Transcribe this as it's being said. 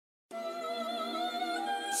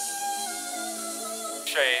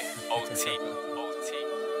Shae OT.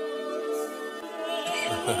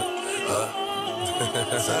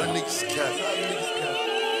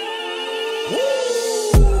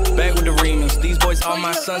 Back with the remix. These boys are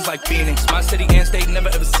my sons like Phoenix. My city and state never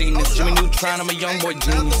ever seen this. Jimmy Neutron, I'm a young boy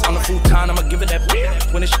genius. On the futon, I'ma give it that bit.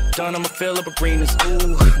 When it's done, I'ma fill up arenas.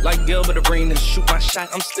 Ooh, like 𝗶𝗶𝗹𝗹. Shoot my shot,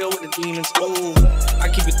 I'm still with the demons. Ooh, I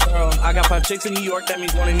keep it thorough. I got 5 chicks in New York, that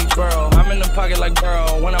means one in each borough. I'm in the pocket like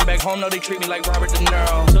BRAWL. When I'm back home, no, they treat me like Robert De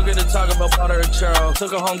Niro. Took her to talk about butter and churro.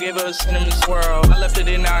 Took her home, gave her a cinnamon swirl. I left it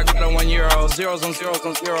in, now I got her €1. Zeros on zeros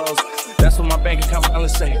on zeros. That's what my bank account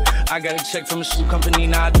balance say. I got a check from a shoe company,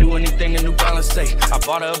 now I do anything a New Balance say. I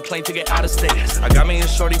bought her a plane ticket out of state. I got me a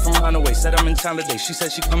shorty from Runaway, said I'm in town today. She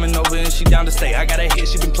said she coming over and she down to stay. I got a hit,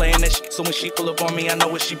 she been playing that shit, so when she pull up on me, I know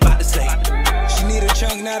what she about to say. She need a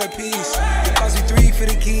chunk, not a piece. It cost me 3 for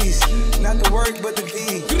the keys. Not the work, but the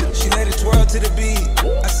V. She let it twirl to the beat.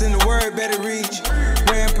 I send the word, better reach.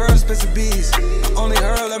 Wearing pearls, Spencer bees. I only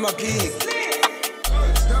hurl at my peak.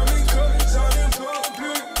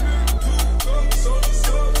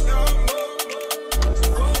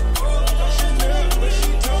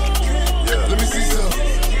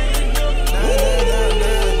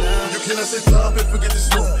 I said pop and forget the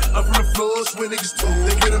smoke. I'm from the floors where niggas talk.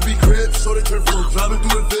 They get a big crib, so they turn fruit. Driving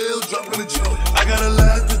through the veil, dropping the joke. I gotta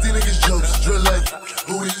laugh cause these niggas jokes. Drill like,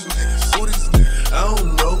 who these niggas? Who these niggas? I don't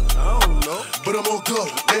know. But I'm on go.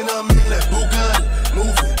 And I'm in that Bugatti.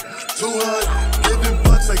 Moving, too hard. Giving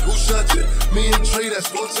butts like who shot you? Me and Trey, that's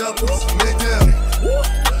 4 choppers. Man down.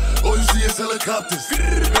 All you see is helicopters.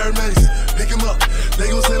 Paramedics, pick him up.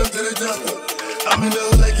 They gon' send him to the doctor. I'm in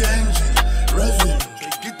the like an engine. Revving.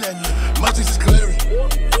 Get that nigga. My taste is clearing.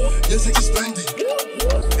 Yes, it's expanding.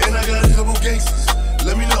 And I got a couple gangsters.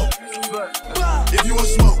 Let me know. If you want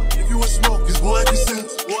smoke, cause boy I can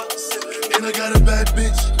sense. And I got a bad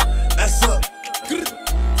bitch. Ass up.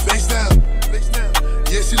 Face down.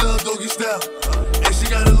 Yeah, she love doggy style. And she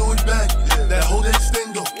got a Louis bag. That whole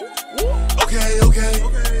extendo. Okay.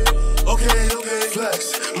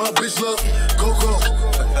 Flex. My bitch love Coco.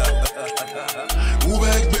 Woo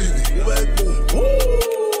back, baby.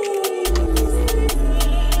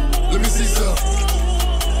 Let me see some.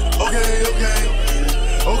 Okay.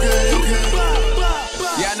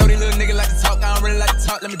 Yeah, I know they little nigga like to talk, I don't really like to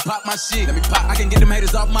talk. Let me pop my shit. I can get them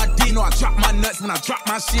haters off my D. No, I drop my nuts when I drop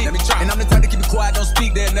my shit. And I'm the type to keep it quiet, don't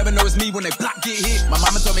speak. They'll never know it's me when they block get hit. My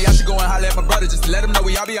mama told me I should go and holler at my brother just to let him know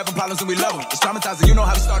we all be having problems and we love him. It's traumatizing, you know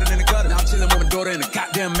how we started in the gutter. Now I'm chilling with my daughter in the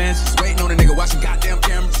goddamn mansion. Just waiting on a nigga watching goddamn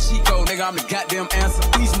cameras. She go, nigga, I'm the goddamn answer.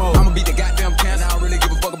 Beast mode, I'ma beat the goddamn cancer. I don't really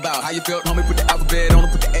give a fuck about how you felt. Homie, put the alphabet on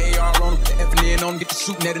him, put the AR on him, put the F and N on him, get the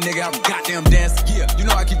shooting at a nigga, I'm a goddamn dancer. Yeah, you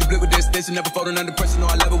know I keep the blip with this station, never folding under pressure. No,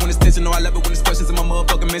 I love it when it's tension, no, I love it when it's questions in my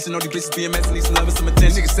motherfucking mention. All these bitches being messy, need some love and some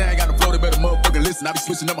attention. Niggas say I got a flow, they better motherfucking listen. I be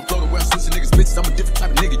switching up my flow to where I'm switching niggas bitches. I'm a different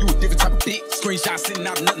type of nigga, you a different type of bitch. Screenshot sitting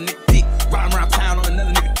out another nigga dick. Riding around town on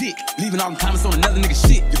another nigga dick. Leaving all them comments on another nigga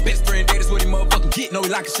shit. Your best friend dead is what he motherfucking get. No, he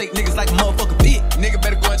like to shake niggas like a motherfucking bitch. Nigga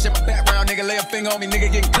better go and check my background, nigga. Lay a finger on me, nigga,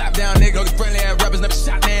 getting clapped down, nigga. Know the friendly ass rappers never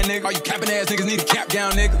shot man, nigga. All you capping ass niggas need a cap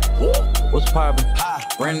down, nigga. What's poppin'?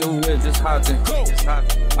 Brand new whip, just hoppin'.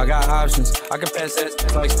 I got options. I can pass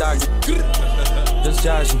that like Stockton. Just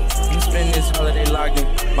joshing. You spend this holiday locked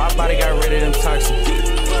in. My body got rid of them toxins.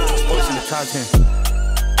 Sports in the top 10.